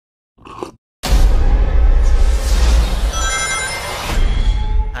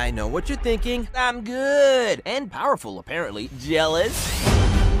I know what you're thinking. I'm good and powerful, apparently. Jealous?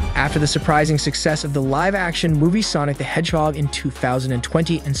 After the surprising success of the live-action movie Sonic the Hedgehog in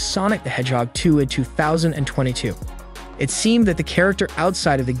 2020 and Sonic the Hedgehog 2 in 2022, it seemed that the character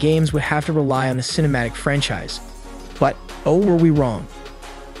outside of the games would have to rely on the cinematic franchise. But, oh, were we wrong.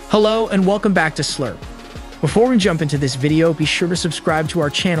 Hello and welcome back to SLUURP. Before we jump into this video, be sure to subscribe to our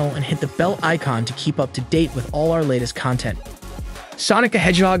channel and hit the bell icon to keep up to date with all our latest content. Sonic the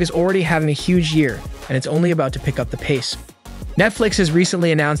Hedgehog is already having a huge year, and it's only about to pick up the pace. Netflix has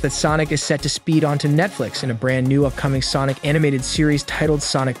recently announced that Sonic is set to speed onto Netflix in a brand new upcoming Sonic animated series titled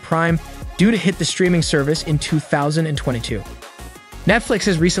Sonic Prime, due to hit the streaming service in 2022. Netflix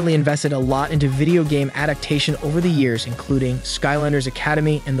has recently invested a lot into video game adaptation over the years, including Skylanders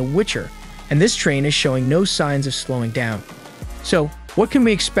Academy and The Witcher, and this train is showing no signs of slowing down. So, what can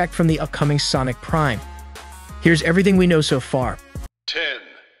we expect from the upcoming Sonic Prime? Here's everything we know so far. 10,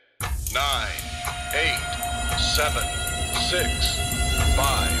 9, 8, 7, 6,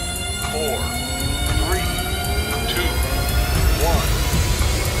 5, 4, 3, 2, 1,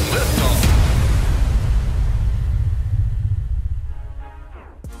 lift off.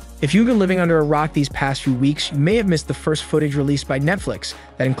 If you've been living under a rock these past few weeks, you may have missed the first footage released by Netflix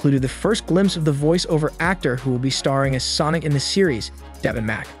that included the first glimpse of the voice-over actor who will be starring as Sonic in the series, Devin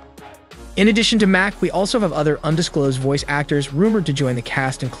Mack. In addition to Mack, we also have other undisclosed voice actors rumored to join the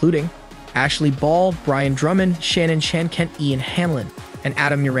cast, including Ashley Ball, Brian Drummond, Shannon Shankent, Ian Hanlon, and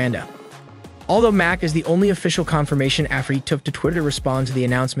Adam Miranda. Although Mack is the only official confirmation after he took to Twitter to respond to the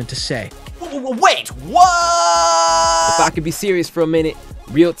announcement to say, Wait, what? If I could be serious for a minute,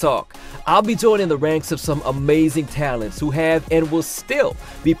 real talk, I'll be joining the ranks of some amazing talents who have and will still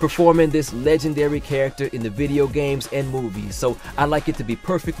be performing this legendary character in the video games and movies. So I'd like it to be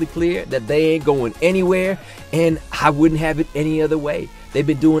perfectly clear that they ain't going anywhere, and I wouldn't have it any other way. They've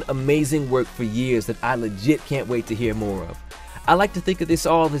been doing amazing work for years that I legit can't wait to hear more of. I like to think of this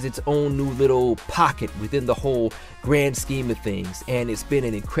all as its own new little pocket within the whole grand scheme of things, and it's been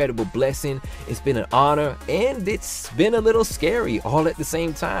an incredible blessing, it's been an honor, and it's been a little scary all at the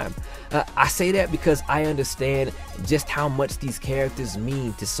same time. I say that because I understand just how much these characters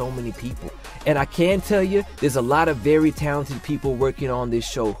mean to so many people, and I can tell you there's a lot of very talented people working on this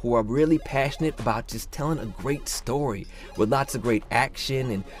show who are really passionate about just telling a great story with lots of great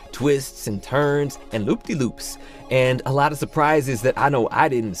action and twists and turns and loop-de-loops, and a lot of surprises that I know I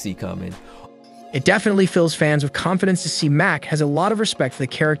didn't see coming. it definitely fills fans with confidence to see Mack has a lot of respect for the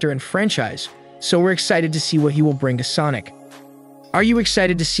character and franchise, so we're excited to see what he will bring to Sonic. Are you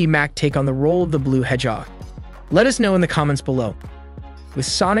excited to see Mack take on the role of the Blue Hedgehog? Let us know in the comments below. With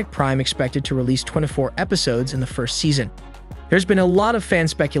Sonic Prime expected to release 24 episodes in the first season, there's been a lot of fan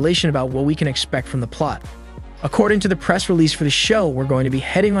speculation about what we can expect from the plot. According to the press release for the show, we're going to be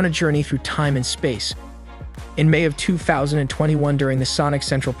heading on a journey through time and space. In May of 2021, during the Sonic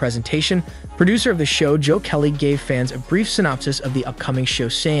Central presentation, producer of the show, Joe Kelly, gave fans a brief synopsis of the upcoming show,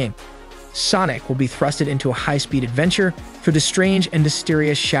 saying, Sonic will be thrusted into a high-speed adventure through the strange and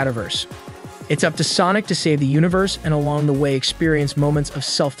mysterious Shadowverse. It's up to Sonic to save the universe and along the way experience moments of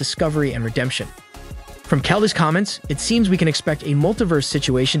self-discovery and redemption. From Kelly's comments, it seems we can expect a multiverse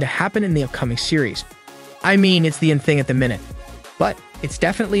situation to happen in the upcoming series. I mean, it's the in thing at the minute. But it's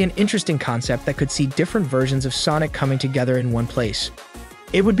definitely an interesting concept that could see different versions of Sonic coming together in one place.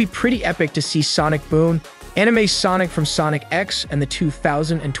 It would be pretty epic to see Sonic Boom, anime Sonic from Sonic X, and the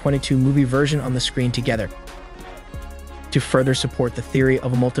 2022 movie version on the screen together. To further support the theory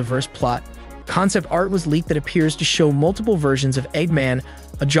of a multiverse plot, concept art was leaked that appears to show multiple versions of Eggman,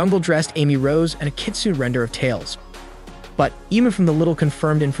 a jungle-dressed Amy Rose, and a kitsune render of Tails. But even from the little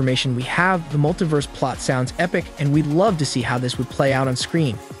confirmed information we have, the multiverse plot sounds epic, and we'd love to see how this would play out on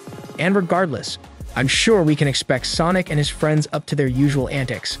screen. And regardless, I'm sure we can expect Sonic and his friends up to their usual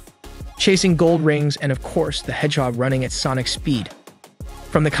antics, chasing gold rings and of course the Hedgehog running at Sonic speed.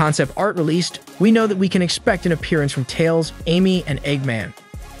 From the concept art released, we know that we can expect an appearance from Tails, Amy, and Eggman.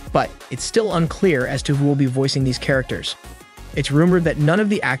 But it's still unclear as to who will be voicing these characters. It's rumored that none of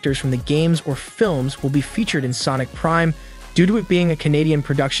the actors from the games or films will be featured in Sonic Prime due to it being a Canadian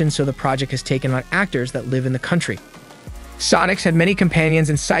production, so the project has taken on actors that live in the country. Sonic's had many companions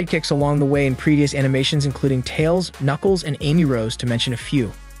and sidekicks along the way in previous animations, including Tails, Knuckles, and Amy Rose, to mention a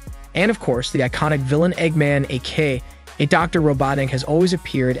few. And of course, the iconic villain Eggman, aka Dr. Robotnik, has always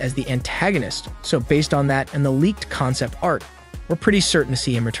appeared as the antagonist, so based on that and the leaked concept art, we're pretty certain to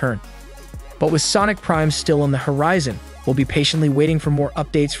see him return. But with Sonic Prime still on the horizon, we'll be patiently waiting for more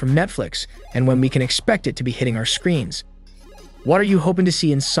updates from Netflix and when we can expect it to be hitting our screens. What are you hoping to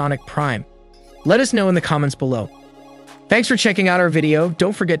see in Sonic Prime? Let us know in the comments below. Thanks for checking out our video.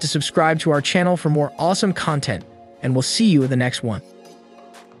 Don't forget to subscribe to our channel for more awesome content, and we'll see you in the next one.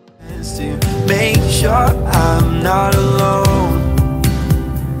 To make sure I'm not alone.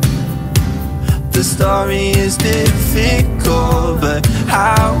 The story is difficult, but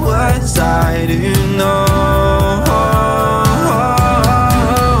how was I to know?